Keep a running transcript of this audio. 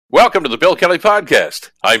Welcome to the Bill Kelly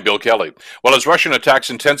Podcast. I'm Bill Kelly. Well, as Russian attacks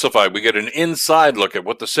intensify, we get an inside look at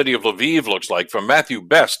what the city of Lviv looks like from Matthew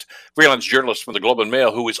Best, freelance journalist from the Globe and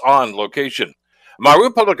Mail, who is on location.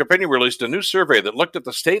 Maru Public Opinion released a new survey that looked at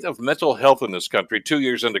the state of mental health in this country 2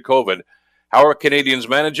 years into COVID. How are Canadians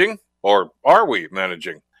managing? Or are we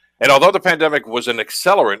managing? And although the pandemic was an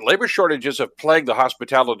accelerant, labor shortages have plagued the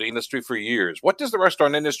hospitality industry for years. What does the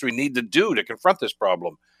restaurant industry need to do to confront this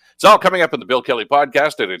problem? It's all coming up in the Bill Kelly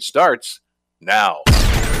Podcast, and it starts now.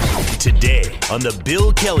 Today on the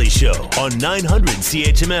Bill Kelly Show on 900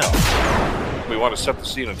 CHML. We want to set the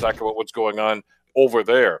scene and talk about what's going on over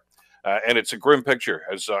there. And it's a grim picture,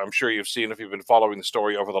 as I'm sure you've seen if you've been following the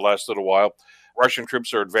story over the last little while. Russian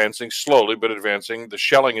troops are advancing, slowly but advancing. The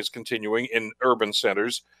shelling is continuing in urban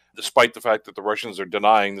centers, despite the fact that the Russians are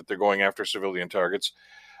denying that they're going after civilian targets.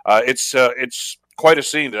 It's quite a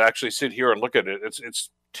scene to actually sit here and look at it. It's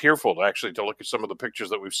tearful, actually, to look at some of the pictures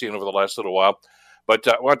that we've seen over the last little while. But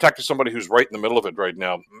I want to talk to somebody who's right in the middle of it right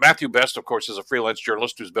now. Matthew Best, of course, is a freelance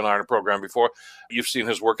journalist who's been on our program before. You've seen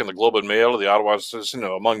his work in the Globe and Mail, the Ottawa Citizen,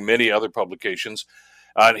 among many other publications.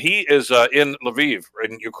 And he is in Lviv,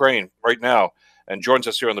 in Ukraine, right now, and joins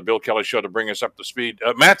us here on the Bill Kelly Show to bring us up to speed.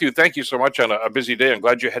 Matthew, thank you so much on a busy day. I'm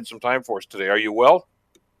glad you had some time for us today. Are you well?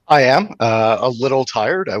 I am a little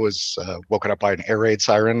tired. I was woken up by an air raid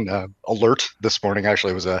siren alert this morning.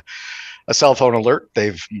 Actually, it was a cell phone alert.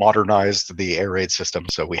 They've modernized the air raid system,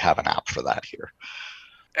 so we have an app for that here.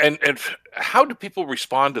 And how do people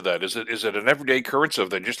respond to that? Is it an everyday occurrence of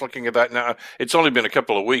they're just looking at that now? It's only been a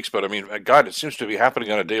couple of weeks, but I mean, God, it seems to be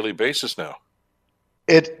happening on a daily basis now.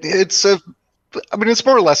 It's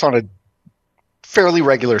more or less on a fairly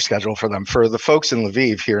regular schedule for them. For the folks in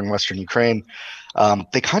Lviv here in Western Ukraine,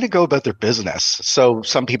 they kind of go about their business. So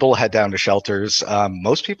some people head down to shelters.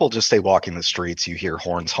 Most people just stay walking the streets. You hear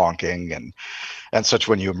horns honking and such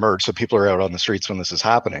when you emerge. So people are out on the streets when this is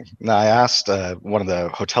happening. Now, I asked one of the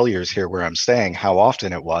hoteliers here where I'm staying how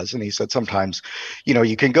often it was. And he said sometimes,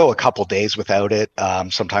 you can go a couple days without it.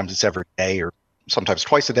 Sometimes it's every day or sometimes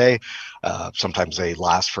twice a day. Sometimes they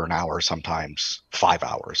last for an hour, sometimes 5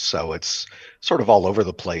 hours. So it's sort of all over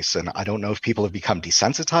the place. And I don't know if people have become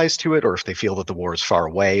desensitized to it or if they feel that the war is far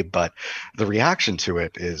away, but the reaction to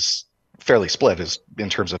it is fairly split in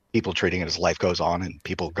terms of people treating it as life goes on and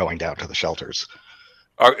people going down to the shelters.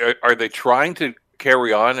 Are they trying to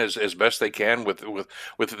carry on as best they can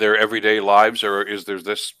with their everyday lives, or is there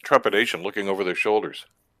this trepidation looking over their shoulders?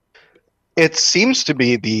 It seems to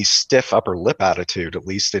be the stiff upper lip attitude, at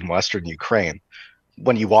least in Western Ukraine.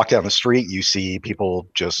 When you walk down the street, you see people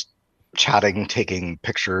just chatting, taking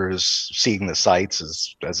pictures, seeing the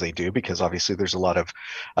sights as they do, because obviously there's a lot of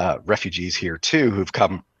refugees here too who've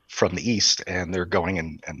come from the east, and they're going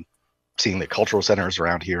and seeing the cultural centers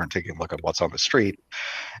around here and taking a look at what's on the street.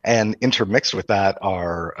 And intermixed with that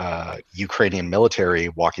are Ukrainian military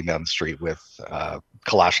walking down the street with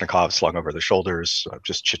Kalashnikovs slung over their shoulders,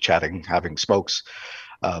 just chit-chatting, having smokes.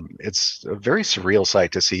 It's a very surreal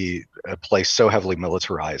sight to see a place so heavily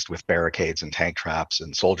militarized with barricades and tank traps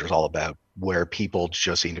and soldiers all about, where people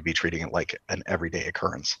just seem to be treating it like an everyday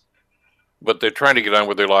occurrence. But they're trying to get on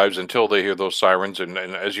with their lives until they hear those sirens. And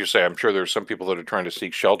as you say, I'm sure there's some people that are trying to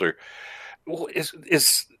seek shelter. Well,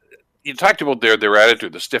 you talked about their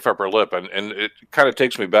attitude, the stiff upper lip, and it kind of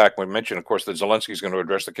takes me back when I mentioned, of course, that Zelensky's going to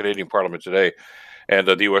address the Canadian Parliament today and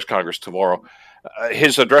the U.S. Congress tomorrow.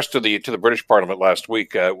 His address to the British Parliament last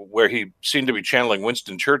week, where he seemed to be channeling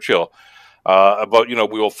Winston Churchill about,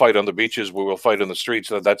 we will fight on the beaches, we will fight in the streets,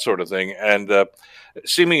 that sort of thing, and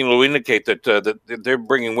seemingly indicate that they're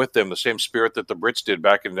bringing with them the same spirit that the Brits did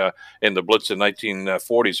back in the Blitz in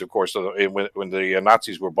 1940s, of course, when the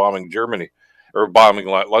Nazis were bombing Germany, or bombing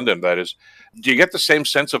London, that is. Do you get the same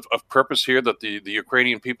sense of purpose here, that the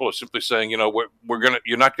Ukrainian people are simply saying,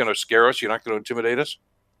 you're not going to scare us, you're not going to intimidate us?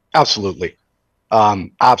 Absolutely.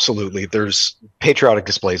 Absolutely. There's patriotic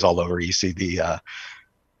displays all over. You see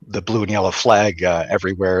the blue and yellow flag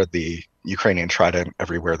everywhere, the Ukrainian trident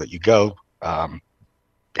everywhere that you go,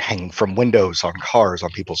 hanging from windows, on cars, on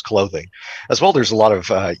people's clothing. As well, there's a lot of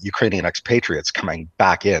Ukrainian expatriates coming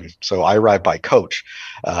back in. So I arrived by coach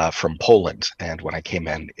from Poland, and when I came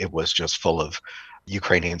in, it was just full of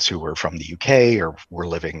Ukrainians who were from the UK or were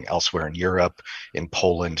living elsewhere in Europe, in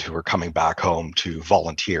Poland, who were coming back home to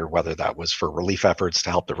volunteer, whether that was for relief efforts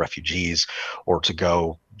to help the refugees or to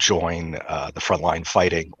go join the frontline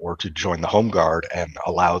fighting or to join the Home Guard and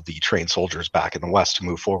allow the trained soldiers back in the West to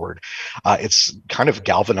move forward. It's kind of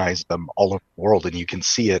galvanized them all over the world, and you can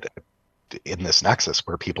see it in this nexus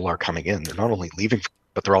where people are coming in. They're not only leaving,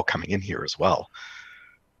 but they're all coming in here as well.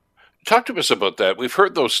 Talk to us about that. We've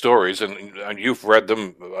heard those stories, and you've read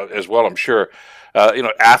them as well, I'm sure.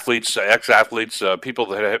 Athletes, ex-athletes, people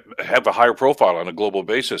that have a higher profile on a global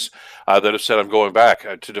basis that have said, "I'm going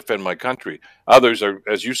back to defend my country." Others are,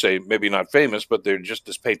 as you say, maybe not famous, but they're just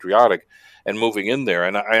as patriotic and moving in there.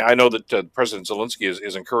 And I know that President Zelensky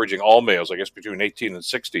is encouraging all males, I guess between 18 and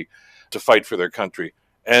 60, to fight for their country.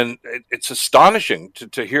 And it's astonishing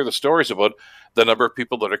to hear the stories about the number of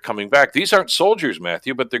people that are coming back. These aren't soldiers,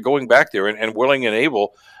 Matthew, but they're going back there and willing and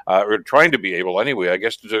able, or trying to be able anyway, I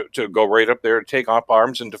guess, to go right up there and take up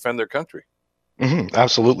arms and defend their country.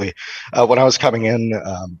 Absolutely. When I was coming in,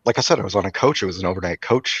 like I said, I was on a coach. It was an overnight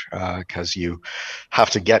coach because you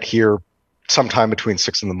have to get here sometime between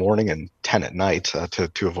 6 in the morning and 10 at night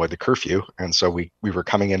to avoid the curfew. And so we were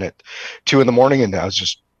coming in at 2 in the morning, and I was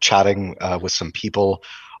just chatting with some people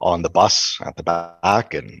on the bus at the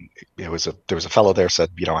back, and there was a fellow there said,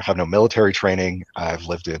 I have no military training. I've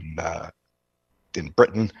lived in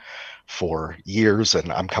Britain for years,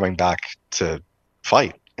 and I'm coming back to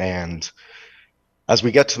fight. And as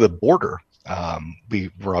we get to the border, we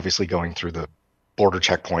were obviously going through the border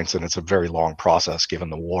checkpoints, and it's a very long process given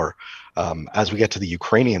the war. As we get to the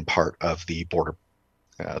Ukrainian part of the border,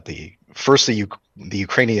 the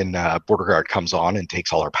Ukrainian border guard comes on and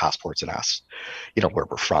takes all our passports and asks, where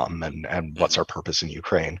we're from and what's our purpose in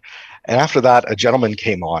Ukraine. And after that, a gentleman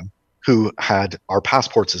came on who had our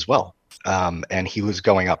passports as well. And he was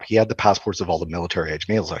going up. He had the passports of all the military-age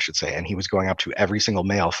males, I should say, and he was going up to every single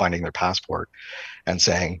male, finding their passport and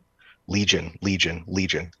saying, Legion, Legion,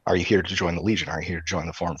 Legion. Are you here to join the Legion? Are you here to join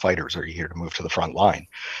the foreign fighters? Are you here to move to the front line?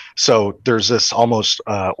 So there's this almost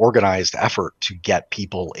organized effort to get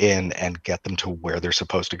people in and get them to where they're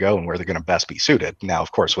supposed to go and where they're going to best be suited. Now,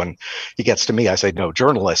 of course, when he gets to me, I say no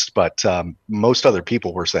journalist, but most other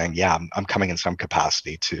people were saying, yeah, I'm coming in some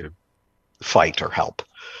capacity to fight or help.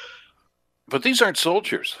 But these aren't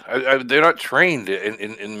soldiers. They're not trained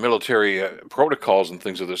in military protocols and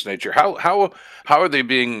things of this nature. How are they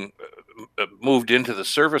being moved into the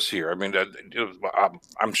service here? I mean,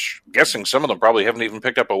 I'm guessing some of them probably haven't even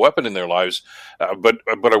picked up a weapon in their lives, but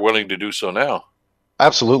are willing to do so now.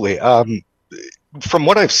 Absolutely. From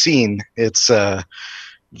what I've seen, it's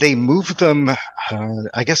they move them,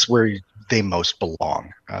 I guess, where they most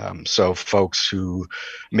belong. So folks who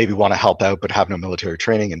maybe want to help out but have no military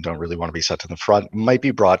training and don't really want to be set to the front might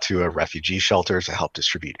be brought to a refugee shelter to help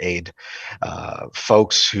distribute aid.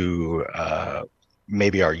 Folks who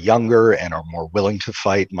maybe are younger and are more willing to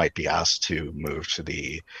fight might be asked to move to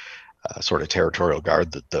the sort of territorial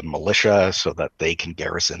guard, the militia, so that they can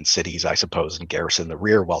garrison cities, I suppose, and garrison the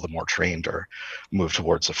rear while the more trained are moved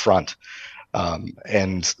towards the front.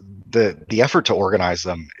 And the effort to organize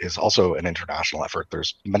them is also an international effort.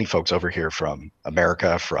 There's many folks over here from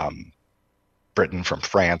America, from Britain, from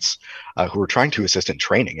France, who are trying to assist in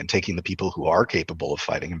training and taking the people who are capable of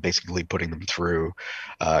fighting and basically putting them through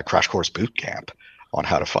crash course boot camp on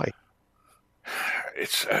how to fight.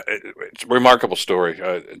 It's a remarkable story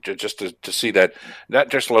just to see that, not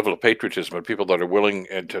just level of patriotism, but people that are willing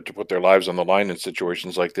to put their lives on the line in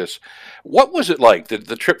situations like this. What was it like,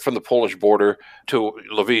 the trip from the Polish border to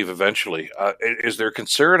Lviv eventually? Is there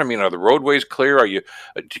concern? I mean, are the roadways clear?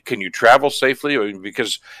 Can you travel safely? I mean,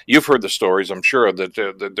 because you've heard the stories, I'm sure,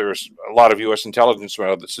 that there's a lot of U.S. intelligence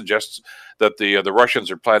now that suggests that the Russians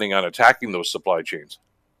are planning on attacking those supply chains.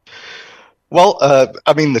 Well,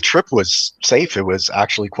 I mean, the trip was safe. It was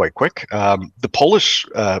actually quite quick. The Polish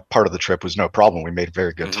part of the trip was no problem. We made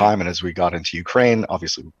very good time. And as we got into Ukraine,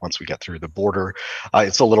 obviously, once we get through the border,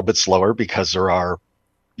 it's a little bit slower because there are,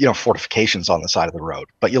 fortifications on the side of the road.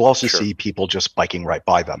 But you'll also see people just biking right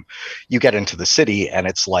by them. You get into the city and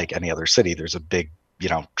it's like any other city. There's a big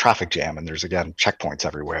traffic jam, and there's, again, checkpoints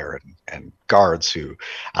everywhere and guards who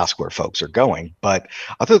ask where folks are going. But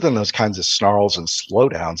other than those kinds of snarls and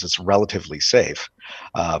slowdowns, it's relatively safe.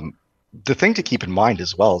 The thing to keep in mind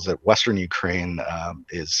as well is that Western Ukraine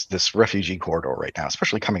is this refugee corridor right now,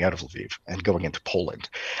 especially coming out of Lviv and going into Poland.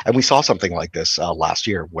 And we saw something like this last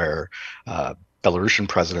year where Belarusian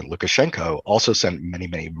President Lukashenko also sent many,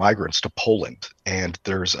 many migrants to Poland. And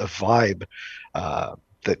there's a vibe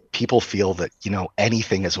that people feel that,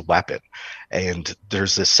 anything is a weapon. And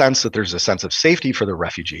there's a sense of safety for the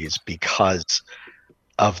refugees because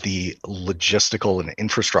of the logistical and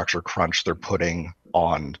infrastructure crunch they're putting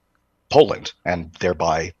on Poland and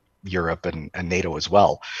thereby Europe and NATO as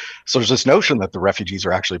well. So there's this notion that the refugees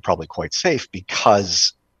are actually probably quite safe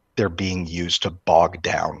because they're being used to bog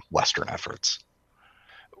down Western efforts.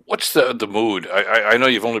 What's the mood? I know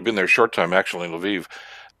you've only been there a short time, actually, in Lviv.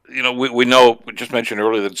 we know, we just mentioned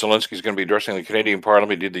earlier that Zelensky's going to be addressing the Canadian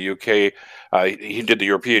Parliament. He did the UK, he did the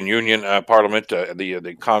European Union Parliament,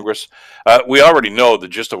 the Congress. We already know the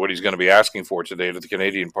gist of what he's going to be asking for today to the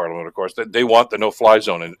Canadian Parliament, of course. That they want the no-fly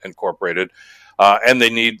zone incorporated, and they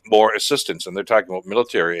need more assistance, and they're talking about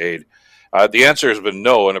military aid. The answer has been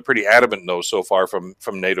no, and a pretty adamant no so far from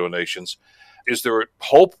NATO nations. Is there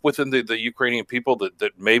hope within the Ukrainian people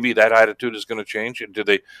that maybe that attitude is going to change? And do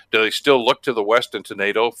they still look to the West and to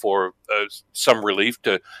NATO for some relief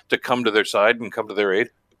to come to their side and come to their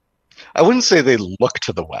aid? I wouldn't say they look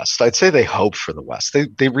to the West. I'd say they hope for the West.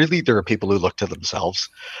 There are people who look to themselves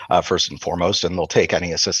first and foremost, and they'll take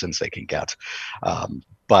any assistance they can get.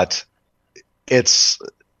 But there's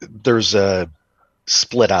a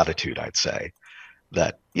split attitude, I'd say,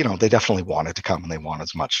 that they definitely want it to come and they want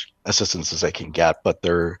as much assistance as they can get, but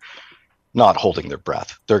they're not holding their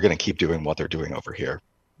breath. They're going to keep doing what they're doing over here.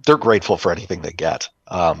 They're grateful for anything they get.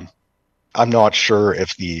 I'm not sure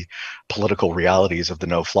if the political realities of the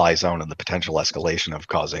no-fly zone and the potential escalation of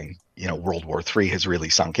causing World War III has really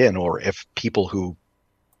sunk in, or if people who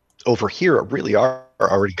over here really are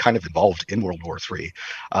already kind of involved in World War III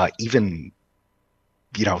even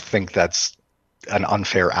think that's an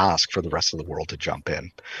unfair ask for the rest of the world to jump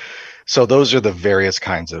in. So those are the various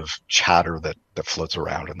kinds of chatter that floats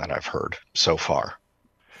around and that I've heard so far.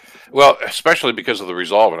 Well, especially because of the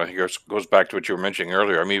resolve, and I think it goes back to what you were mentioning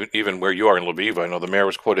earlier. I mean, even where you are in Lviv, I know the mayor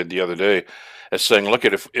was quoted the other day as saying, look,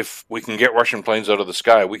 if we can get Russian planes out of the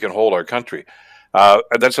sky, we can hold our country.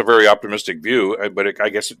 That's a very optimistic view, but I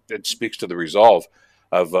guess it speaks to the resolve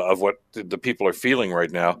of what the people are feeling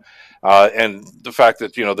right now, and the fact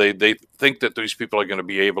that they think that these people are going to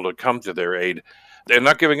be able to come to their aid. They're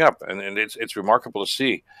not giving up, and it's remarkable to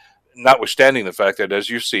see. Notwithstanding the fact that, as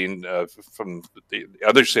you've seen from the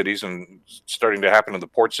other cities, and starting to happen in the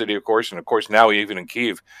port city, of course, and of course now even in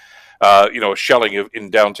Kyiv, shelling in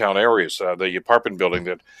downtown areas. The apartment building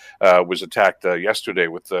that was attacked yesterday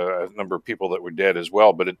with a number of people that were dead as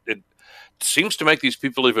well. But it seems to make these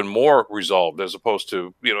people even more resolved, as opposed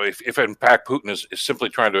to, if in fact Putin is simply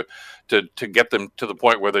trying to get them to the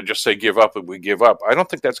point where they just say give up and we give up. I don't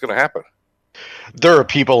think that's going to happen. There are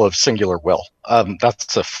people of singular will.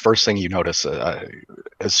 That's the first thing you notice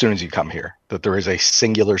as soon as you come here, that there is a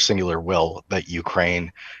singular will that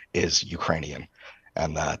Ukraine is Ukrainian.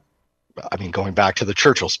 And that, going back to the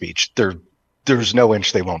Churchill speech, there's no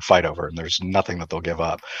inch they won't fight over, and there's nothing that they'll give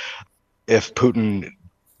up. If Putin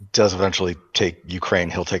does eventually take Ukraine,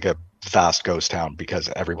 he'll take a vast ghost town because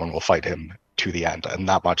everyone will fight him to the end. And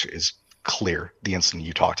that much is clear the instant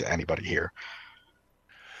you talk to anybody here.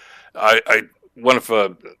 One of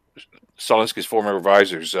Zelensky's former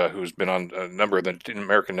advisors, who's been on a number of the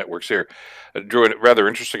American networks here, drew a rather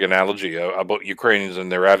interesting analogy about Ukrainians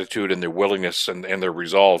and their attitude and their willingness and their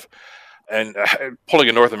resolve. And pulling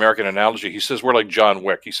a North American analogy, he says we're like John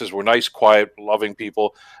Wick. He says we're nice, quiet, loving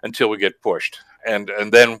people until we get pushed, and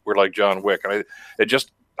then we're like John Wick. And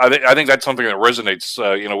I think that's something that resonates,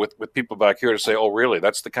 with people back here to say, oh, really?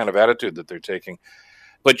 That's the kind of attitude that they're taking.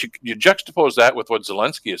 But you juxtapose that with what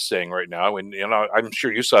Zelensky is saying right now, and I'm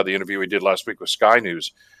sure you saw the interview we did last week with Sky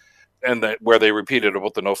News, and that where they repeated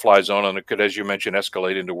about the no-fly zone, and it could, as you mentioned,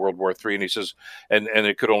 escalate into World War III. And he says, and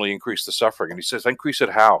it could only increase the suffering. And he says, increase it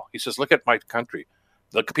how? He says, look at my country.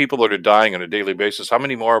 Look at people that are dying on a daily basis. How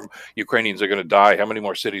many more Ukrainians are going to die? How many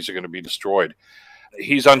more cities are going to be destroyed?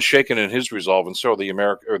 He's unshaken in his resolve, and so the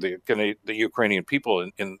Ukrainian people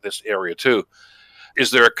in this area too. Is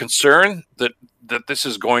there a concern that this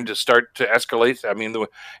is going to start to escalate? I mean,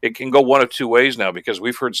 it can go one of two ways now, because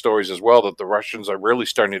we've heard stories as well that the Russians are really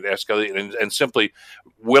starting to escalate and simply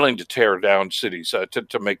willing to tear down cities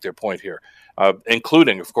to make their point here,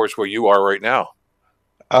 including, of course, where you are right now.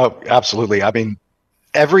 Oh, absolutely. I mean,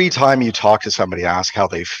 every time you talk to somebody, ask how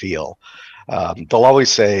they feel. They'll always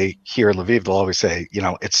say, here in Lviv, they'll always say,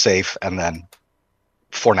 it's safe, and then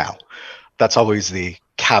for now. That's always the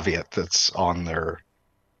caveat that's on their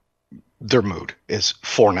mood, is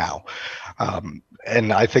for now.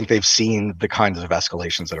 And I think they've seen the kinds of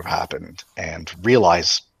escalations that have happened and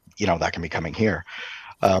realize, that can be coming here.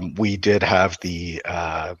 We did have the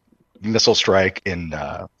missile strike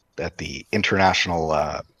at the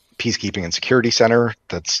International Peacekeeping and Security Center.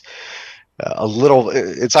 That's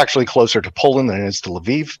it's actually closer to Poland than it is to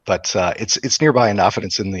Lviv, but it's nearby enough, and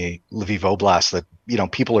it's in the Lviv Oblast that,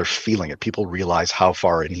 people are feeling it. People realize how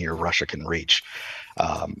far in here Russia can reach,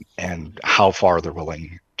 and how far they're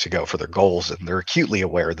willing to go for their goals. And they're acutely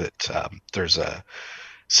aware that there's a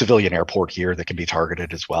civilian airport here that can be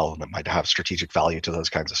targeted as well, and that might have strategic value to those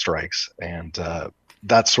kinds of strikes. And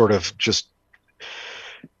that sort of just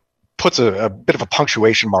puts a bit of a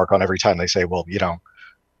punctuation mark on every time they say, well,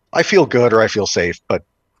 I feel good or I feel safe, but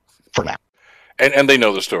for now. And they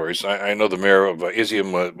know the stories. I know the mayor of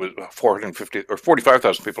Izium with 450 or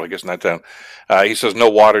 45,000 people, I guess, in that town. He says no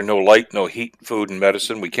water, no light, no heat, food, and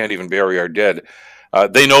medicine. We can't even bury our dead.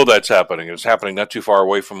 They know that's happening. It's happening not too far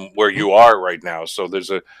away from where you are right now. So there's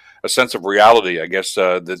a sense of reality, I guess,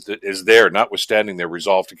 that is there, notwithstanding their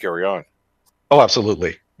resolve to carry on. Oh,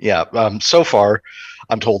 absolutely. Yeah. So far,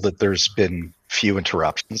 I'm told that there's been few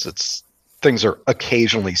interruptions. Things are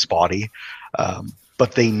occasionally spotty,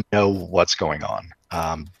 but they know what's going on.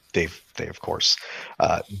 They of course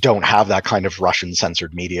don't have that kind of Russian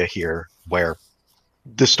censored media here, where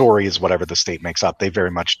the story is whatever the state makes up. They very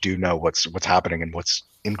much do know what's happening and what's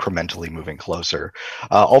incrementally moving closer.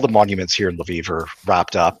 All the monuments here in Lviv are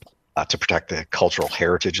wrapped up to protect the cultural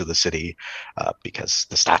heritage of the city, because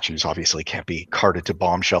the statues obviously can't be carted to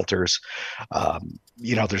bomb shelters.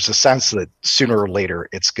 There's a sense that sooner or later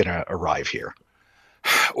it's going to arrive here.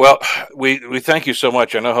 Well, we thank you so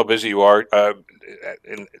much. I know how busy you are.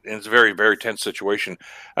 And it's a very, very tense situation.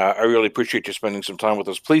 I really appreciate you spending some time with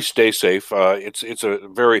us. Please stay safe. It's a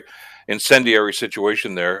very incendiary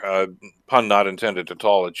situation there. Pun not intended at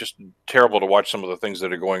all. It's just terrible to watch some of the things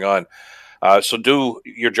that are going on. So do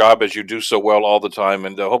your job as you do so well all the time,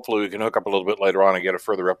 and hopefully we can hook up a little bit later on and get a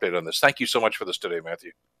further update on this. Thank you so much for this today,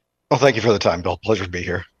 Matthew. Well, thank you for the time, Bill. Pleasure to be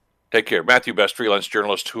here. Take care. Matthew Best, freelance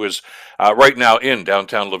journalist, who is right now in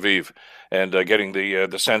downtown Lviv, and getting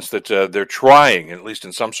the sense that they're trying, at least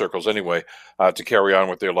in some circles anyway, to carry on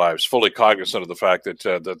with their lives, fully cognizant of the fact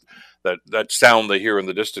that that sound they hear in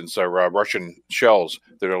the distance are Russian shells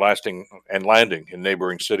that are lasting and landing in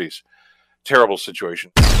neighboring cities. Terrible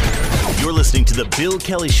situation. You're listening to the Bill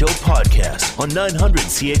Kelly Show podcast on 900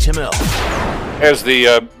 CHML. As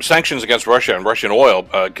the sanctions against Russia and Russian oil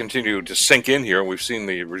continue to sink in here, and we've seen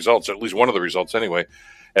the results, at least one of the results anyway,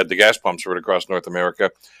 at the gas pumps right across North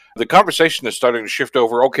America, the conversation is starting to shift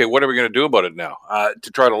over, okay, what are we going to do about it now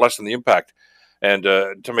to try to lessen the impact and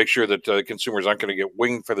to make sure that consumers aren't going to get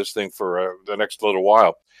winged for this thing for the next little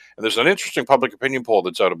while. And there's an interesting public opinion poll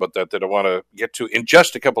that's out about that I want to get to in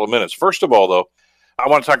just a couple of minutes. First of all, though, I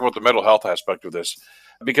want to talk about the mental health aspect of this,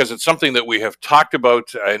 because it's something that we have talked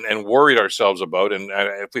about and worried ourselves about. And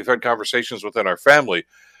if we've had conversations within our family,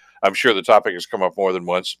 I'm sure the topic has come up more than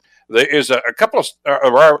once. There is a couple of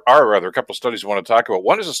studies I want to talk about.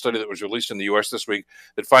 One is a study that was released in the U.S. this week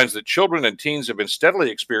that finds that children and teens have been steadily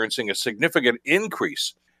experiencing a significant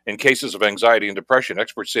increase in cases of anxiety and depression.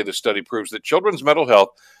 Experts say the study proves that children's mental health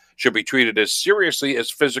should be treated as seriously as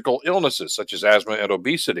physical illnesses such as asthma and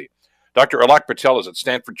obesity. Dr. Alok Patel is at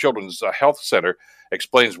Stanford Children's Health Center,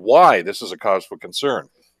 explains why this is a cause for concern.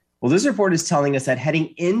 Well, this report is telling us that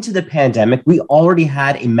heading into the pandemic, we already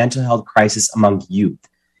had a mental health crisis among youth,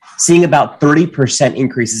 seeing about 30%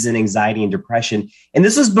 increases in anxiety and depression. And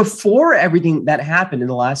this was before everything that happened in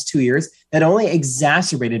the last 2 years that only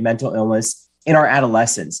exacerbated mental illness in our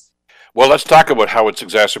adolescents. Well, let's talk about how it's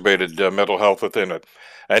exacerbated mental health within it.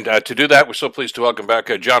 And to do that, we're so pleased to welcome back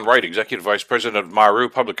John Wright, Executive Vice President of Maru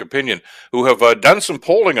Public Opinion, who have done some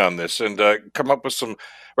polling on this and come up with some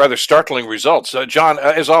rather startling results. John,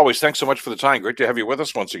 as always, thanks so much for the time. Great to have you with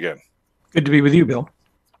us once again. Good to be with you, Bill.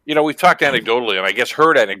 You know, we've talked anecdotally, and I guess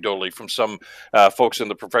heard anecdotally from some folks in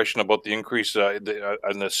the profession about the increase in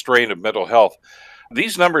the strain of mental health.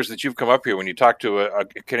 These numbers that you've come up here when you talk to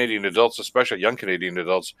Canadian adults, especially young Canadian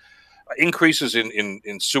adults, increases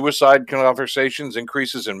in suicide conversations,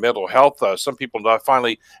 increases in mental health. Some people not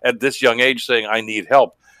finally at this young age saying, I need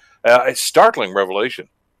help. A startling revelation.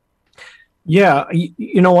 Yeah,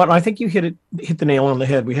 you know what? I think you hit the nail on the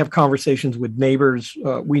head. We have conversations with neighbors.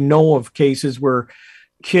 We know of cases where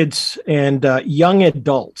kids and young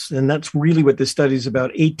adults, and that's really what this study is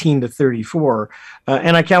about, 18 to 34.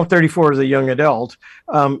 And I count 34 as a young adult.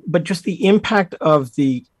 But just the impact of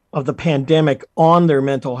the pandemic on their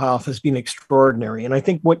mental health has been extraordinary. And I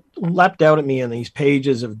think what leapt out at me in these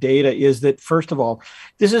pages of data is that, first of all,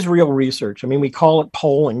 this is real research. I mean, we call it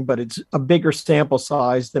polling, but it's a bigger sample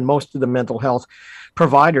size than most of the mental health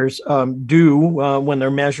providers do when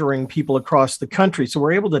they're measuring people across the country. So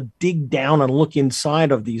we're able to dig down and look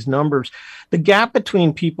inside of these numbers. The gap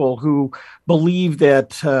between people who believe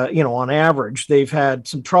that, on average, they've had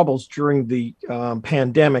some troubles during the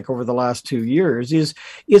pandemic over the last 2 years is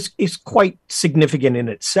quite significant in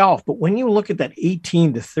itself. But when you look at that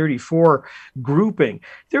 18 to 34 grouping,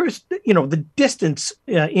 there's, the distance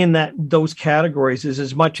in those categories is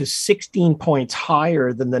as much as 16 points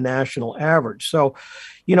higher than the national average. So,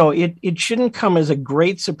 it shouldn't come as a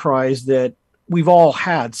great surprise that we've all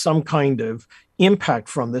had some kind of impact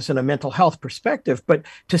from this in a mental health perspective, but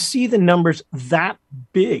to see the numbers that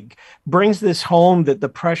big brings this home that the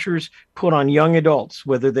pressures put on young adults,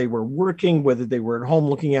 whether they were working, whether they were at home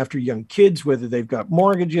looking after young kids, whether they've got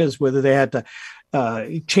mortgages, whether they had to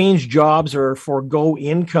change jobs or forego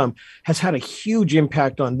income, has had a huge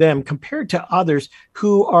impact on them compared to others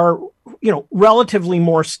who are, relatively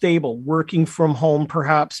more stable, working from home,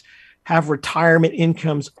 perhaps have retirement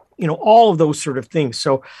incomes, all of those sort of things.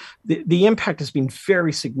 So the impact has been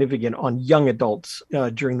very significant on young adults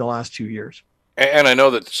during the last 2 years. And I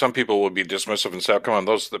know that some people will be dismissive and say, oh, come on,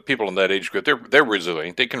 the people in that age group, they're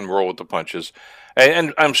resilient. They can roll with the punches.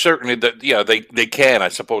 And I'm certain that, they can, I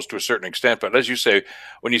suppose, to a certain extent. But as you say,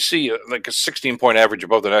 when you see like a 16-point average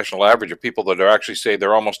above the national average of people that are actually say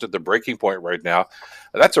they're almost at the breaking point right now,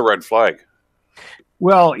 that's a red flag.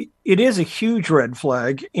 Well, it is a huge red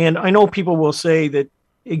flag. And I know people will say that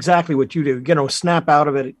exactly what you do, snap out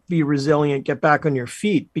of it, be resilient, get back on your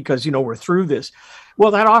feet because, we're through this.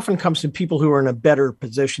 Well, that often comes from people who are in a better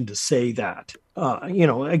position to say that.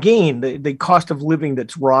 Again, the cost of living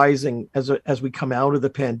that's rising as we come out of the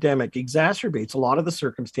pandemic exacerbates a lot of the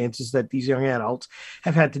circumstances that these young adults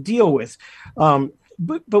have had to deal with.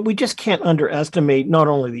 But we just can't underestimate not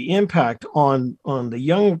only the impact on the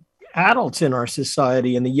young adults in our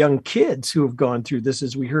society and the young kids who have gone through this,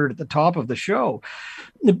 as we heard at the top of the show,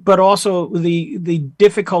 but also the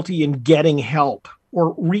difficulty in getting help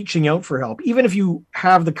or reaching out for help. Even if you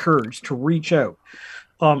have the courage to reach out,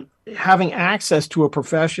 having access to a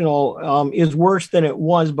professional is worse than it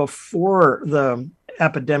was before the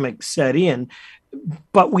epidemic set in.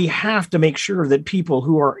 But we have to make sure that people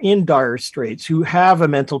who are in dire straits, who have a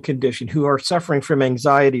mental condition, who are suffering from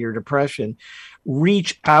anxiety or depression,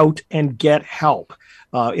 reach out and get help.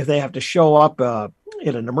 If they have to show up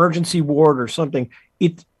in an emergency ward or something,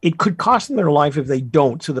 it could cost them their life if they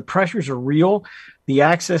don't. So the pressures are real. The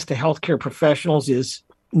access to healthcare professionals is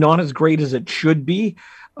not as great as it should be.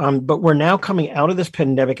 But we're now coming out of this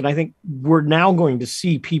pandemic, and I think we're now going to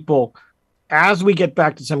see people, as we get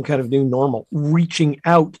back to some kind of new normal, reaching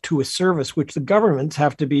out to a service which the governments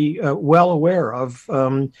have to be well aware of,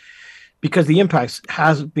 because the impacts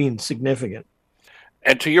has been significant.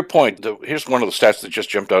 And to your point, here's one of the stats that just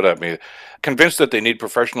jumped out at me. Convinced that they need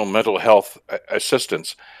professional mental health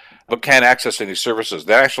assistance, but can't access any services.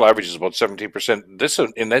 The national average is about 17%.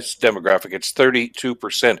 In this demographic, it's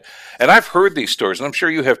 32%. And I've heard these stories, and I'm sure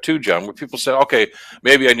you have too, John, where people say, okay,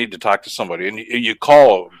 maybe I need to talk to somebody. And you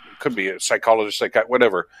call, it could be a psychologist, psychiatrist,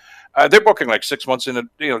 whatever. They're booking like 6 months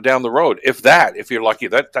down the road. If you're lucky,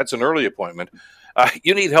 that's an early appointment.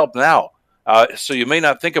 You need help now. So you may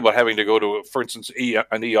not think about having to go to, for instance,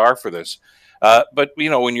 an ER for this. But,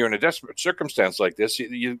 when you're in a desperate circumstance like this,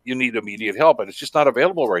 you need immediate help, and it's just not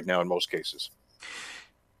available right now in most cases.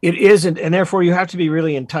 It isn't, and therefore you have to be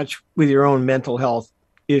really in touch with your own mental health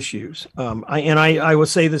issues. I will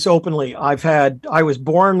say this openly. I was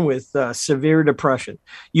born with severe depression.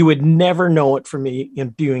 You would never know it from me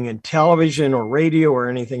doing in television or radio or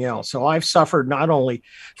anything else. So I've suffered not only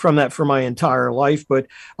from that for my entire life, but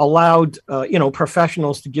allowed,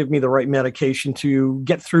 professionals to give me the right medication to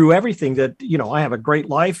get through everything that, I have a great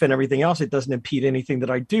life and everything else. It doesn't impede anything that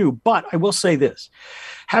I do. But I will say this,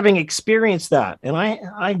 having experienced that, and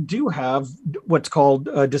I do have what's called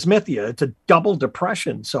dysmethia. It's a double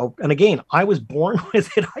depression. So, and again, I was born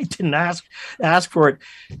with it. I didn't ask for it.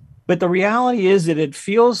 But the reality is that it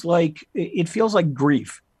feels like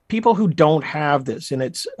grief. People who don't have this, and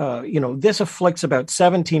it's, this afflicts about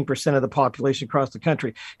 17% of the population across the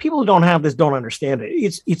country. People who don't have this don't understand it.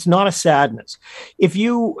 It's not a sadness. If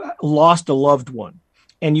you lost a loved one,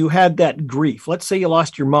 and you had that grief, let's say you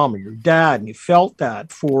lost your mom or your dad and you felt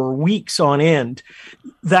that for weeks on end,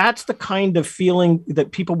 that's the kind of feeling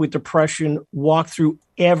that people with depression walk through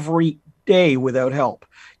every day without help.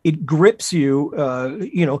 It grips you,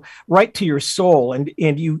 right to your soul. And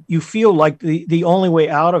you feel like the only way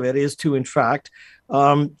out of it is to, in fact,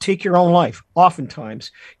 take your own life.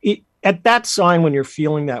 Oftentimes, at that sign, when you're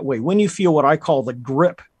feeling that way, when you feel what I call the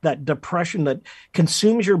grip, that depression that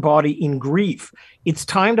consumes your body in grief, it's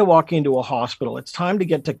time to walk into a hospital. It's time to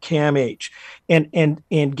get to CAMH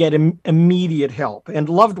and get immediate help. And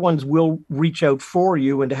loved ones will reach out for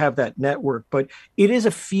you and to have that network. But it is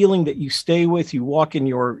a feeling that you stay with. You walk in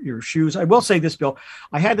your shoes. I will say this, Bill.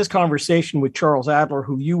 I had this conversation with Charles Adler,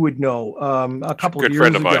 who you would know a couple of years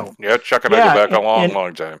ago. Good friend of mine. Yeah, Chuck and I go back a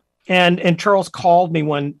long time. And Charles called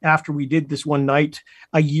me after we did this one night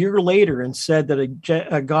a year later and said that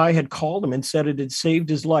a guy had called him and said it had saved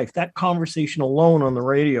his life. That conversation alone on the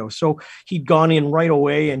radio. So he'd gone in right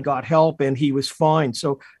away and got help, and he was fine.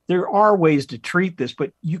 So there are ways to treat this,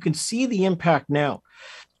 but you can see the impact now,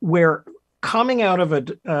 where coming out of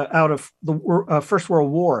the First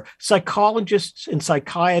World War, psychologists and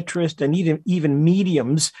psychiatrists and even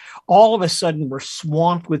mediums all of a sudden were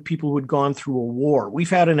swamped with people who had gone through a war. We've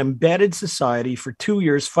had an embedded society for 2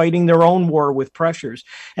 years fighting their own war with pressures,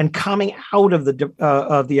 and coming out of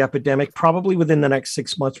the epidemic, probably within the next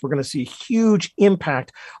 6 months, we're going to see a huge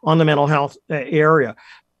impact on the mental health area.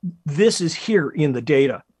 This is here in the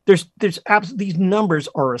data. These numbers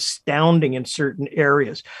are astounding in certain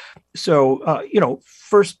areas. So,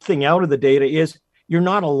 first thing out of the data is you're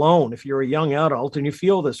not alone if you're a young adult and you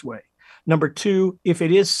feel this way. Number two, if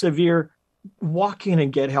it is severe, walk in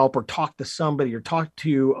and get help, or talk to somebody, or talk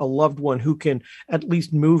to a loved one who can at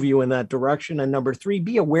least move you in that direction. And number three,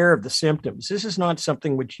 be aware of the symptoms. This is not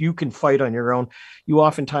something which you can fight on your own. You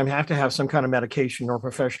oftentimes have to have some kind of medication or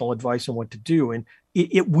professional advice on what to do. And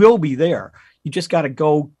it will be there. You just got to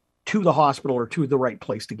go to the hospital or to the right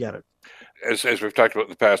place to get it. As we've talked about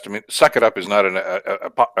in the past, I mean, suck it up is not an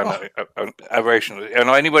aberration. And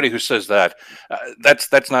anybody who says that,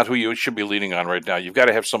 that's not who you should be leaning on right now. You've got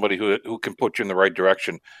to have somebody who can put you in the right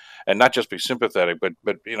direction, and not just be sympathetic, but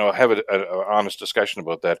have an honest discussion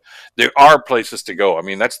about that. There are places to go. I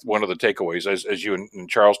mean, that's one of the takeaways, as you and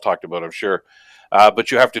Charles talked about, I'm sure.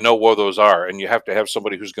 But you have to know where those are, and you have to have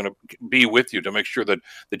somebody who's going to be with you to make sure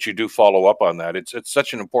that you do follow up on that. It's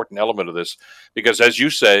such an important element of this, because, as you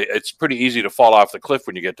say, it's pretty easy to fall off the cliff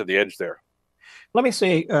when you get to the edge there. Let me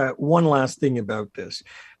say one last thing about this.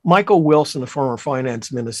 Michael Wilson, the former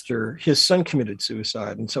finance minister, his son committed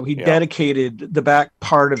suicide. And so he dedicated the back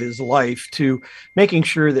part of his life to making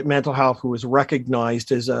sure that mental health was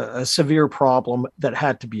recognized as a severe problem that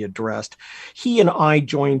had to be addressed. He and I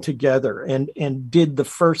joined together and did the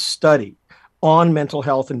first study on mental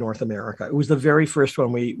health in North America. It was the very first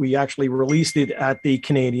one. We actually released it at the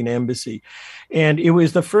Canadian Embassy. And it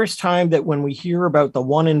was the first time that when we hear about the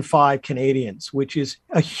 1 in 5 Canadians, which is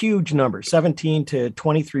a huge number, 17 to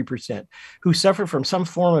 23%, who suffer from some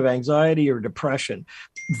form of anxiety or depression,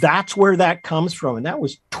 that's where that comes from. And that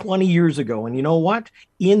was 20 years ago. And you know what?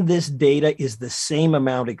 In this data is the same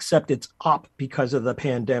amount, except it's up because of the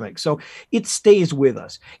pandemic. So it stays with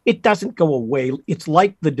us. It doesn't go away. It's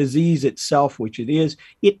like the disease itself, which it is.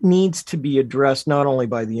 It needs to be addressed not only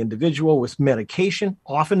by the individual with medication,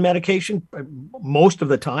 often medication, most of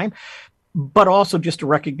the time, but also just to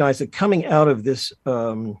recognize that coming out of this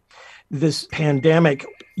pandemic,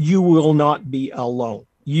 you will not be alone.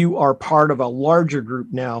 You are part of a larger group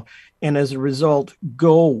now. And as a result,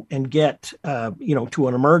 go and get, to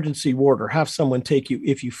an emergency ward, or have someone take you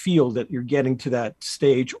if you feel that you're getting to that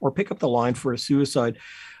stage, or pick up the line for a suicide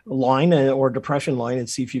line or depression line and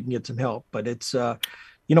see if you can get some help. But it's, you're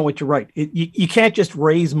right. You can't just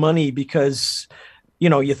raise money because,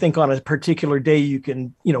 you think on a particular day you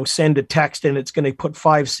can, send a text and it's going to put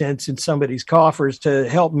 5 cents in somebody's coffers to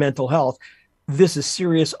help mental health. This is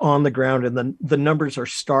serious on the ground, and the numbers are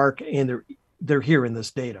stark, and they're here in this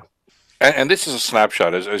data. And this is a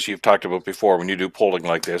snapshot, as you've talked about before, when you do polling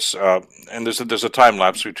like this. And there's a time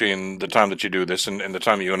lapse between the time that you do this and the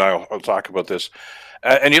time that you and I will talk about this.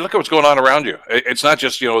 And you look at what's going on around you. It's not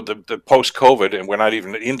just, the post-COVID, and we're not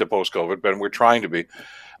even into post-COVID, but we're trying to be.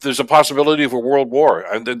 There's a possibility of a world war.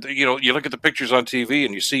 And then, you look at the pictures on TV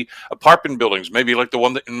and you see apartment buildings, maybe like the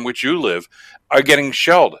one in which you live, are getting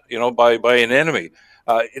shelled, by an enemy.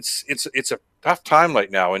 It's a tough time right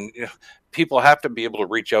now. And people have to be able to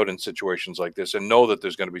reach out in situations like this and know that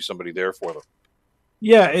there's going to be somebody there for them.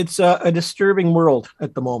 Yeah, it's a disturbing world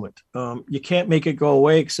at the moment. You can't make it go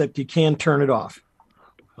away, except you can turn it off.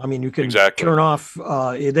 I mean, you can turn off.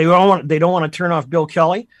 They don't want to turn off Bill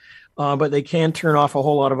Kelly, but they can turn off a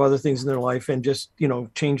whole lot of other things in their life and just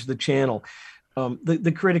change the channel.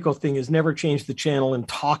 The critical thing is never change the channel and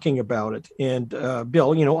talking about it. And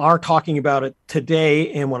Bill, are talking about it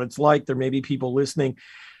today and what it's like. There may be people listening.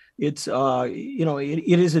 It's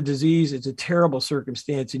it is a disease. It's a terrible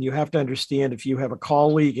circumstance, and you have to understand, if you have a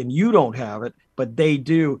colleague and you don't have it, but they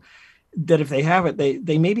do, that if they have it,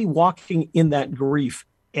 they may be walking in that grief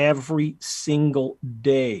every single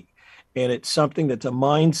day. And it's something that's a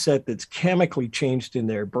mindset that's chemically changed in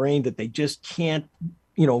their brain that they just can't,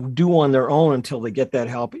 do on their own until they get that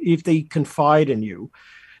help. If they confide in you,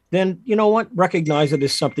 then you know what? Recognize it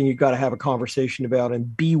as something you've got to have a conversation about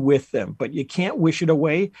and be with them. But you can't wish it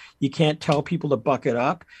away. You can't tell people to buck it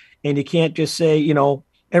up. And you can't just say,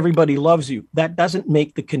 everybody loves you. That doesn't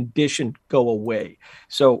make the condition go away.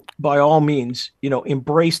 So by all means,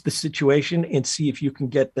 embrace the situation and see if you can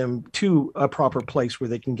get them to a proper place where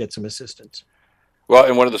they can get some assistance. Well,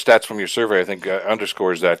 and one of the stats from your survey, I think,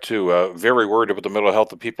 underscores that too. Very worried about the mental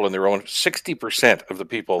health of people in their own. 60% of the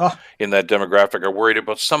people in that demographic are worried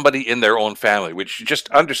about somebody in their own family, which just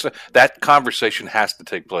understand that conversation has to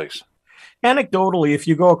take place. Anecdotally, if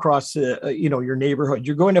you go across, your neighborhood,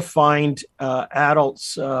 you're going to find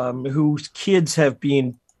adults whose kids have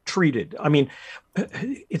been treated. I mean,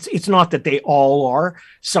 it's not that they all are.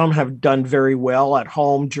 Some have done very well at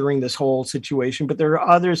home during this whole situation, but there are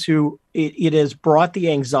others who it has brought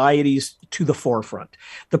the anxieties to the forefront.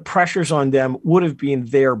 The pressures on them would have been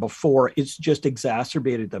there before. It's just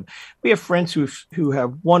exacerbated them. We have friends who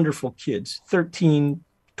have wonderful kids, 13,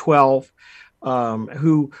 12,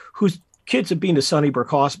 whose kids have been to Sunnybrook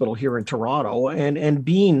Hospital here in Toronto and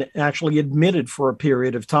been actually admitted for a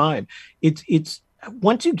period of time. It's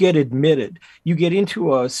once you get admitted, you get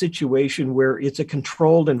into a situation where it's a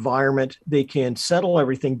controlled environment. They can settle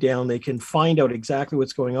everything down. They can find out exactly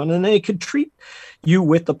what's going on, and they can treat you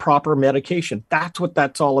with the proper medication. That's what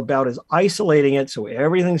that's all about, is isolating it so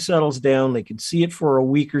everything settles down. They can see it for a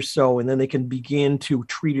week or so, and then they can begin to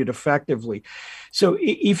treat it effectively. So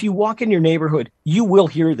if you walk in your neighborhood, you will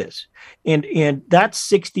hear this. And that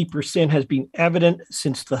 60% has been evident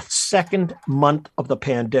since the second month of the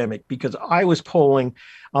pandemic, because I was polling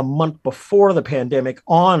a month before the pandemic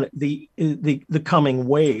on the coming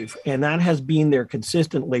wave, and that has been there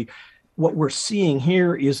consistently. What we're seeing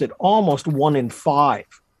here is that almost 1 in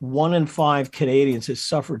 5 Canadians has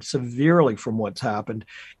suffered severely from what's happened,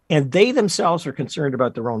 and they themselves are concerned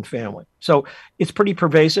about their own family. So it's pretty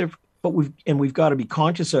pervasive, but we've got to be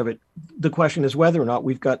conscious of it. The question is whether or not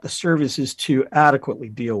we've got the services to adequately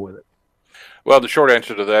deal with it. Well, the short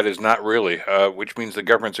answer to that is not really, which means the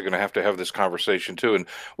governments are going to have this conversation too. And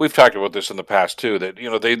we've talked about this in the past too, that,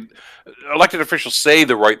 elected officials say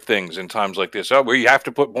the right things in times like this. Oh, we have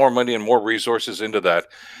to put more money and more resources into that.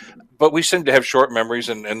 But we seem to have short memories,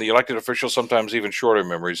 and the elected officials sometimes even shorter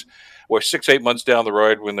memories. We're 6-8 months down the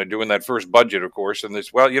road when they're doing that first budget, of course, and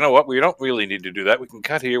this, well, you know what? We don't really need to do that. We can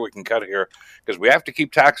cut here, because we have to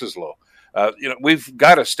keep taxes low. We've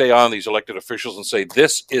got to stay on these elected officials and say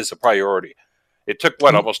this is a priority. It took,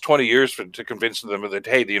 almost 20 years to convince them that,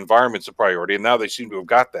 hey, the environment's a priority, and now they seem to have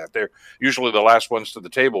got that. They're usually the last ones to the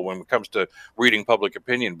table when it comes to reading public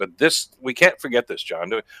opinion. But this, we can't forget this,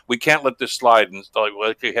 John. We can't let this slide and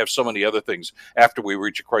like we have so many other things after we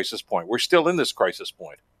reach a crisis point. We're still in this crisis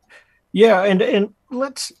point. Yeah, and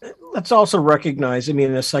let's also recognize, I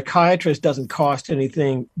mean, a psychiatrist doesn't cost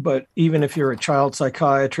anything, but even if you're a child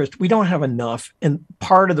psychiatrist, we don't have enough. And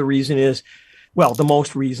part of the reason is, the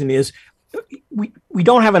most reason is, we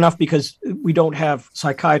don't have enough because we don't have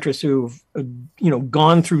psychiatrists who've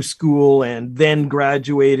gone through school and then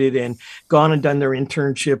graduated and gone and done their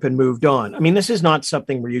internship and moved on. I mean, this is not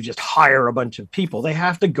something where you just hire a bunch of people. They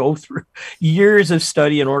have to go through years of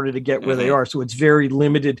study in order to get where they are. So it's very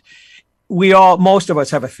limited. Most of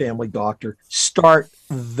us have a family doctor. Start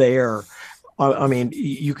there. I mean,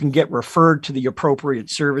 you can get referred to the appropriate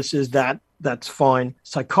services. That's fine.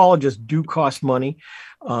 Psychologists do cost money.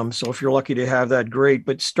 So if you're lucky to have that, great.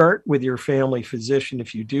 But start with your family physician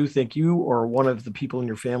if you do think you or one of the people in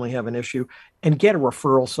your family have an issue, and get a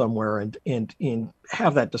referral somewhere and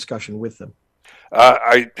have that discussion with them.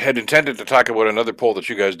 I had intended to talk about another poll that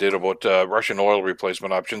you guys did about Russian oil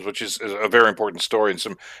replacement options, which is a very important story and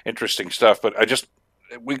some interesting stuff. But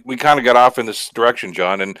we kind of got off in this direction,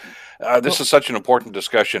 John, and this is such an important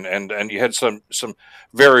discussion, and you had some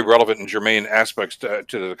very relevant and germane aspects to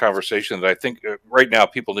the conversation that I think right now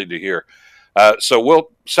people need to hear. So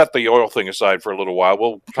we'll set the oil thing aside for a little while.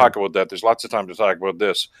 We'll talk about that. There's lots of time to talk about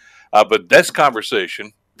this. But this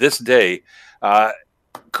conversation, this day,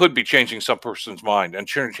 could be changing some person's mind and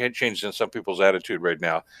changing some people's attitude right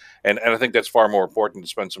now. And I think that's far more important to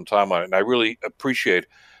spend some time on it. And I really appreciate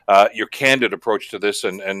your candid approach to this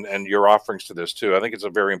and your offerings to this too. I think it's a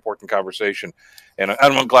very important conversation, and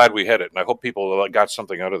I'm glad we had it. And I hope people got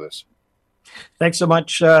something out of this. Thanks so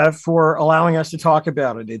much for allowing us to talk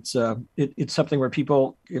about it. It's something where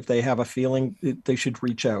people, if they have a feeling, they should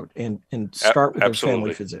reach out and start with their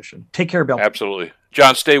family physician. Take care, Bill. Absolutely.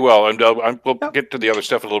 John, stay well. And we'll get to the other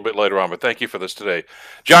stuff a little bit later on, but thank you for this today.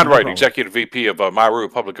 John Wright, Executive VP of Maru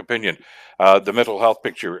Public Opinion, the mental health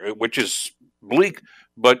picture, which is bleak,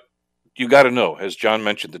 but you got to know, as John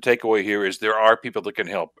mentioned, the takeaway here is there are people that can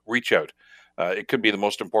help. Reach out. It could be the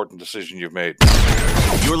most important decision you've made.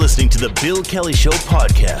 You're listening to the Bill Kelly Show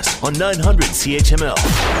podcast on 900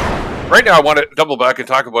 CHML. Right now, I want to double back and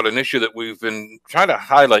talk about an issue that we've been trying to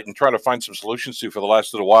highlight and trying to find some solutions to for the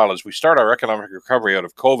last little while as we start our economic recovery out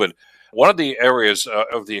of COVID. One of the areas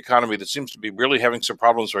of the economy that seems to be really having some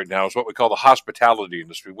problems right now is what we call the hospitality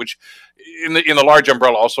industry, which in the large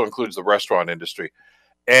umbrella also includes the restaurant industry.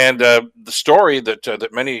 And the story that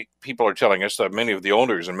many people are telling us, that many of the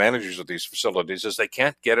owners and managers of these facilities, is they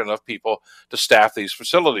can't get enough people to staff these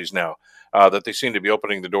facilities now, that they seem to be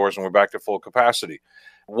opening the doors and we're back to full capacity.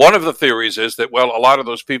 One of the theories is that, well, a lot of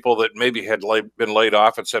those people that maybe had been laid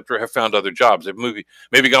off, et cetera, have found other jobs. They've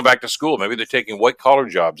maybe gone back to school. Maybe they're taking white-collar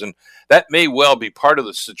jobs. And that may well be part of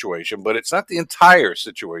the situation, but it's not the entire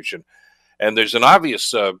situation. And there's an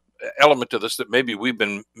obvious element to this that maybe we've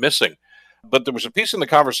been missing. But there was a piece in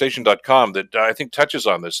theconversation.com that I think touches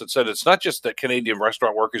on this. It said it's not just that Canadian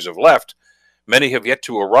restaurant workers have left. Many have yet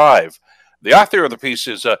to arrive. The author of the piece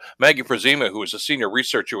is Maggie Perzyna, who is a senior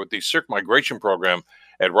researcher with the CERC Migration Program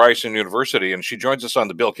at Ryerson University, and she joins us on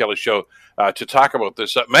the Bill Kelly Show to talk about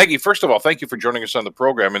this. Maggie, first of all, thank you for joining us on the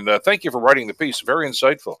program, and thank you for writing the piece. Very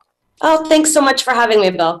insightful. Oh, thanks so much for having me,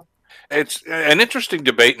 Bill. It's an interesting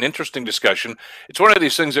debate, an interesting discussion. It's one of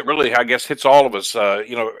these things that really, I guess, hits all of us,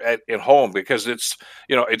 at home, because it's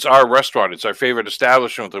our restaurant, it's our favorite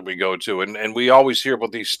establishment that we go to, and we always hear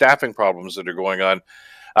about these staffing problems that are going on.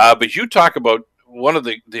 But you talk about one of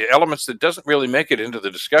the elements that doesn't really make it into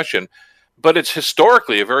the discussion, but it's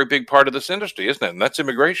historically a very big part of this industry, isn't it? And that's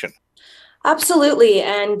immigration. Absolutely.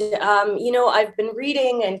 And, I've been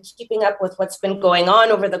reading and keeping up with what's been going on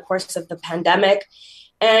over the course of the pandemic.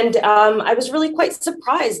 And I was really quite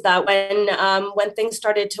surprised that when things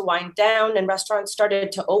started to wind down and restaurants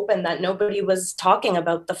started to open, that nobody was talking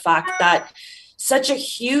about the fact that such a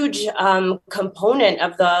huge component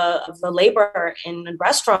of the labor in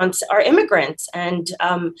restaurants are immigrants. And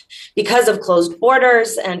because of closed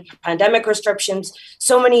borders and pandemic restrictions,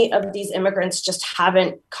 so many of these immigrants just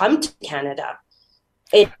haven't come to Canada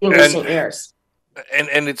in recent years.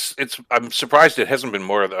 And it's I'm surprised it hasn't been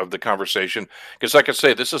more of the conversation, because, like I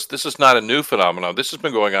say, this is not a new phenomenon. This has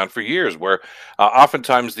been going on for years, where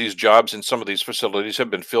oftentimes these jobs in some of these facilities have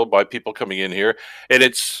been filled by people coming in here, and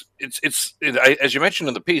it's as you mentioned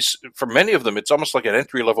in the piece, for many of them, it's almost like an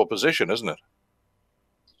entry-level position, isn't it?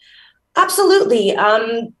 Absolutely.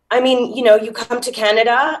 You come to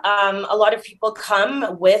Canada. A lot of people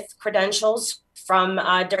come with credentials from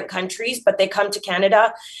different countries, but they come to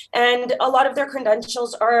Canada and a lot of their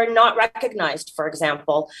credentials are not recognized, for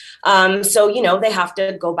example. They have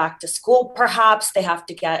to go back to school, perhaps. They have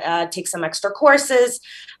to take some extra courses,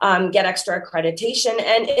 get extra accreditation.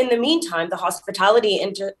 And in the meantime, the hospitality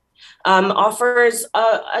offers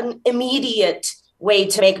an immediate way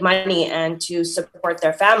to make money and to support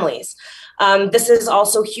their families. This is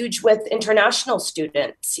also huge with international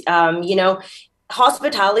students.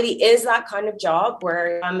 Hospitality is that kind of job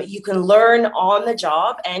where you can learn on the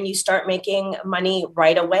job and you start making money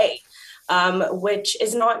right away, which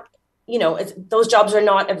is not, those jobs are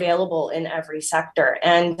not available in every sector.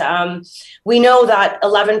 And we know that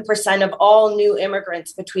 11% of all new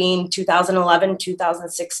immigrants between 2011 and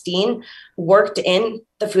 2016 worked in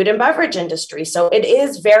the food and beverage industry. So it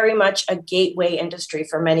is very much a gateway industry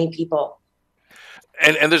for many people.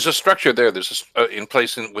 And there's a structure there. There's in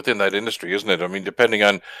place within that industry, isn't it? I mean, depending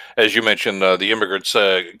on, as you mentioned, the immigrants'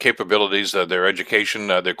 capabilities, their education,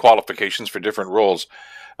 their qualifications for different roles,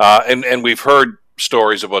 and we've heard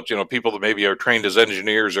stories about people that maybe are trained as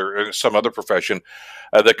engineers or some other profession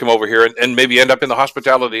that come over here and maybe end up in the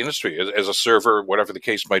hospitality industry as a server, whatever the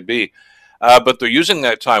case might be. But they're using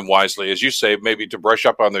that time wisely, as you say, maybe to brush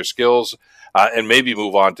up on their skills and maybe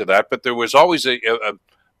move on to that. But there was always a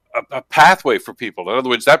pathway for people. In other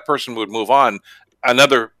words, that person would move on.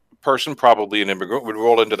 Another person, probably an immigrant, would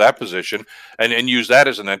roll into that position and use that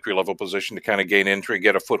as an entry-level position to kind of gain entry,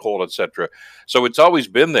 get a foothold, etc. So it's always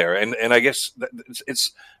been there. And I guess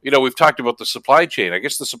it's we've talked about the supply chain. I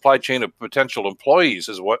guess the supply chain of potential employees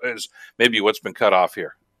is maybe what's been cut off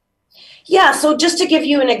here. Yeah, so just to give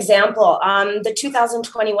you an example, the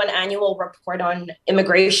 2021 annual report on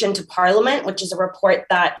immigration to Parliament, which is a report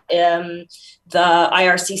that the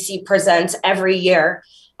IRCC presents every year,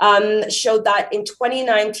 showed that in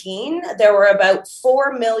 2019, there were about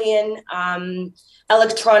 4 million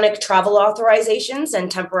electronic travel authorizations and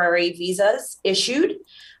temporary visas issued.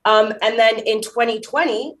 And then in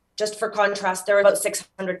 2020, just for contrast, there were about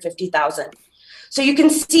 650,000. So you can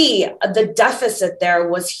see the deficit there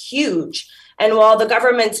was huge. And while the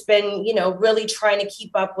government's been, really trying to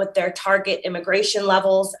keep up with their target immigration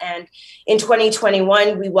levels, and in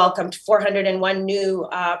 2021, we welcomed 401 new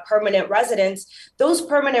permanent residents, those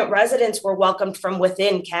permanent residents were welcomed from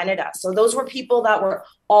within Canada. So those were people that were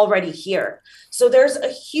already here. So there's a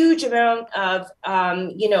huge amount of,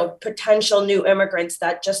 potential new immigrants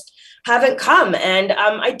that just haven't come. And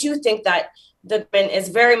I do think that the government is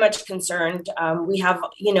very much concerned. We have,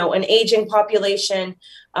 an aging population.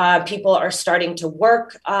 People are starting to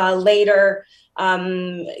work later.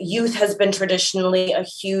 Youth has been traditionally a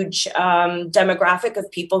huge demographic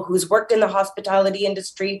of people who's worked in the hospitality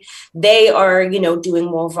industry. They are, doing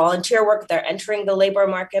more volunteer work. They're entering the labor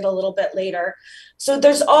market a little bit later. So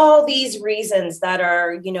there's all these reasons that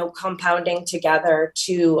are, compounding together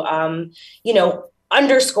to,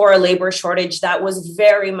 underscore a labor shortage that was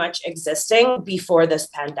very much existing before this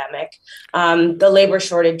pandemic. The labor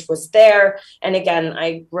shortage was there. And again,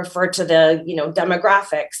 I refer to the,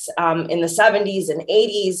 demographics in the 70s and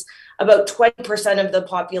 80s, about 20% of the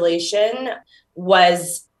population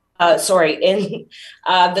was, the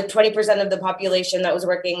 20% of the population that was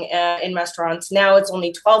working in restaurants. Now it's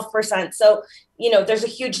only 12%. So, there's a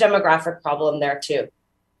huge demographic problem there too.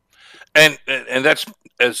 And that's,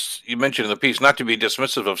 as you mentioned in the piece, not to be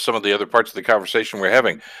dismissive of some of the other parts of the conversation we're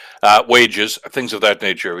having, wages, things of that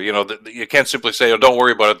nature. You can't simply say, "Oh, don't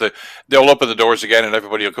worry about it. They'll open the doors again, and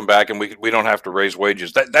everybody will come back, and we don't have to raise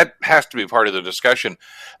wages." That has to be part of the discussion,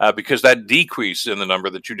 because that decrease in the number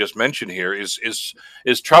that you just mentioned here is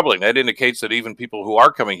troubling. That indicates that even people who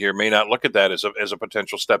are coming here may not look at that as a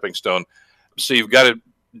potential stepping stone. So you've got to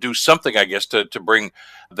do something, I guess, to bring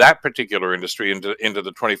that particular industry into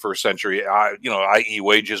the 21st century, i.e.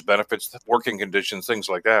 wages, benefits, working conditions, things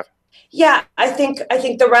like that. Yeah, I think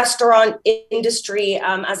the restaurant industry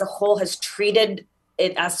as a whole has treated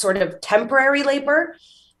it as sort of temporary labor.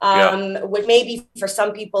 Which maybe for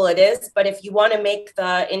some people it is, but if you want to make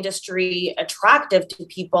the industry attractive to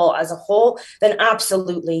people as a whole, then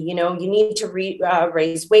absolutely, you need to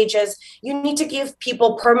raise wages. You need to give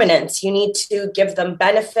people permanence. You need to give them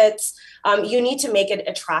benefits. You need to make it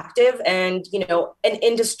attractive and, an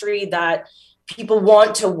industry that people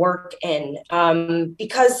want to work in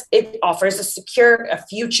because it offers a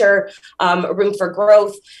future, room for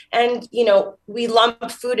growth. And, we lump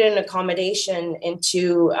food and accommodation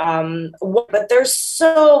into but there's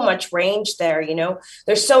so much range there,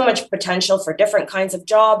 there's so much potential for different kinds of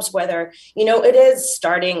jobs, whether, it is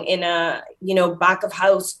starting in a, back of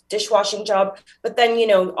house dishwashing job, but then,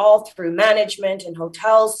 all through management and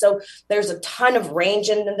hotels. So there's a ton of range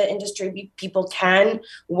in the industry. People can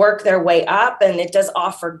work their way up, and it does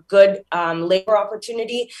offer good labor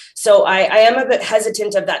opportunity. So I am a bit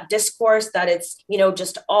hesitant of that discourse that it's,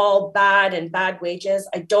 just all bad and bad wages.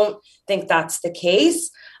 I don't think that's the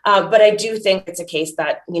case. But I do think it's a case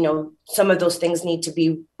that, some of those things need to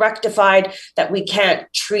be rectified, that we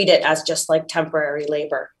can't treat it as just like temporary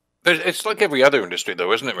labor. It's like every other industry,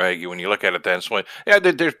 though, isn't it, Maggie? When you look at it that way, yeah,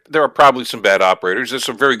 there are probably some bad operators. There's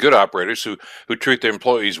some very good operators who treat their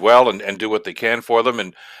employees well and do what they can for them.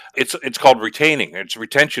 And it's called retaining. It's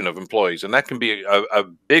retention of employees, and that can be a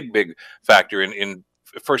big factor in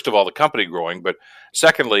first of all, the company growing, but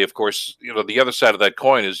secondly, of course, the other side of that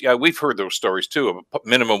coin is, we've heard those stories too of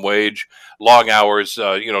minimum wage, long hours,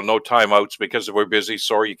 no timeouts because we're busy.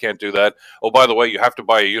 Sorry, you can't do that. Oh, by the way, you have to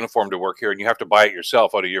buy a uniform to work here, and you have to buy it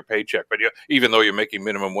yourself out of your paycheck. But even though you're making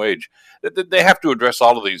minimum wage, they have to address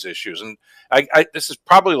all of these issues. And this is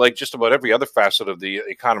probably like just about every other facet of the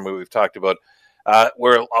economy we've talked about,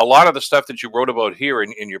 where a lot of the stuff that you wrote about here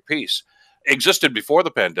in your piece existed before the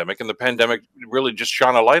pandemic, and the pandemic really just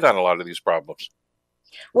shone a light on a lot of these problems.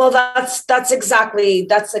 Well, that's exactly.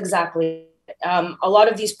 A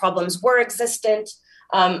lot of these problems were existent.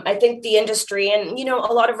 I think the industry and,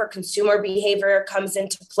 a lot of our consumer behavior comes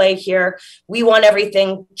into play here. We want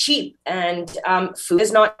everything cheap, and food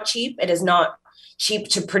is not cheap. It is not cheap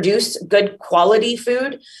to produce good quality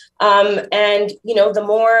food. And, the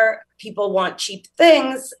more people want cheap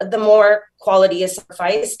things, the more quality is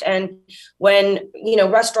sacrificed. And when,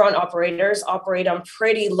 restaurant operators operate on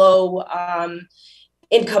pretty low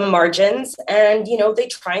income margins, and, they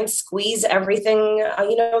try and squeeze everything,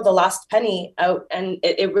 the last penny out. And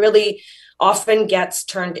it really often gets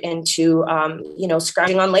turned into,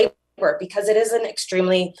 scrounging on labor, because it is an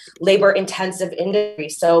extremely labor intensive industry.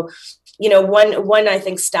 So, one I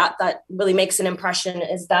think stat that really makes an impression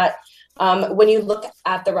is that when you look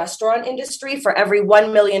at the restaurant industry, for every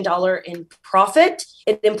 $1 million in profit,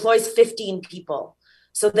 it employs 15 people.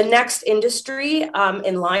 So the next industry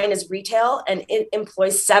in line is retail, and it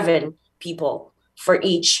employs 7 people. for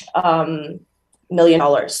each $1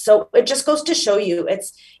 million. So it just goes to show you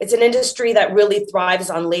it's an industry that really thrives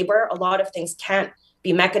on labor. A lot of things can't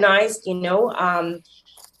be mechanized,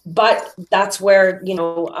 but that's where,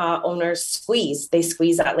 owners squeeze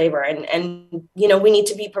that labor. And we need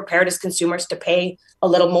to be prepared as consumers to pay a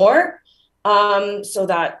little more so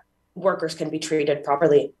that workers can be treated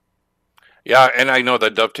properly. Yeah, and I know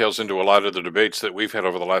that dovetails into a lot of the debates that we've had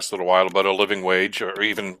over the last little while about a living wage or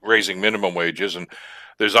even raising minimum wages. And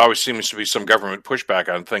there's always seems to be some government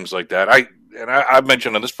pushback on things like that. I've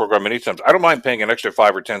mentioned on this program many times, I don't mind paying an extra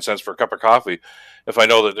 5 or 10 cents for a cup of coffee if I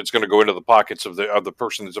know that it's going to go into the pockets of the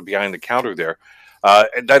person that's behind the counter there.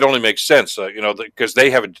 And that only makes sense, because they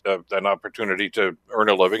have an opportunity to earn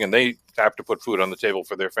a living and they have to put food on the table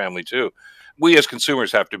for their family too. We as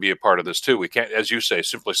consumers have to be a part of this too. We can't, as you say,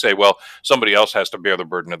 simply say, well, somebody else has to bear the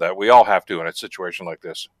burden of that. We all have to in a situation like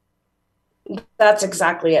this. That's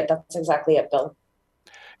exactly it. Bill.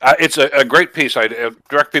 It's a great piece. I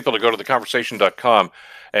direct people to go to theconversation.com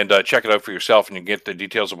and check it out for yourself, and you get the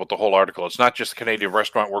details about the whole article. It's not just the Canadian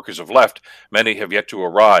restaurant workers have left. Many have yet to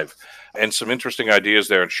arrive. And some interesting ideas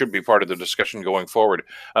there and should be part of the discussion going forward.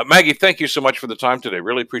 Maggie, thank you so much for the time today.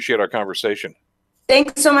 Really appreciate our conversation.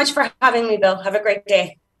 Thanks so much for having me, Bill. Have a great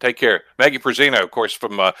day. Take care. Maggie Perzyna, of course,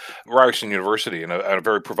 from Ryerson University, and a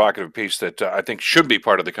very provocative piece that I think should be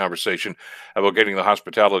part of the conversation about getting the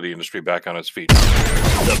hospitality industry back on its feet.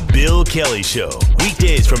 The Bill Kelly Show,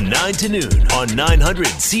 weekdays from 9 to noon on 900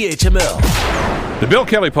 CHML. The Bill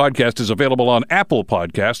Kelly Podcast is available on Apple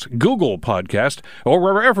Podcast, Google Podcast, or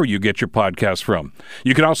wherever you get your podcasts from.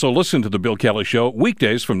 You can also listen to The Bill Kelly Show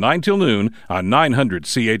weekdays from 9 till noon on 900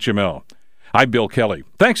 CHML. I'm Bill Kelly.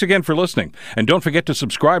 Thanks again for listening. And don't forget to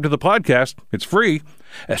subscribe to the podcast. It's free,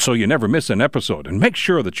 so you never miss an episode. And make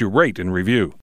sure that you rate and review.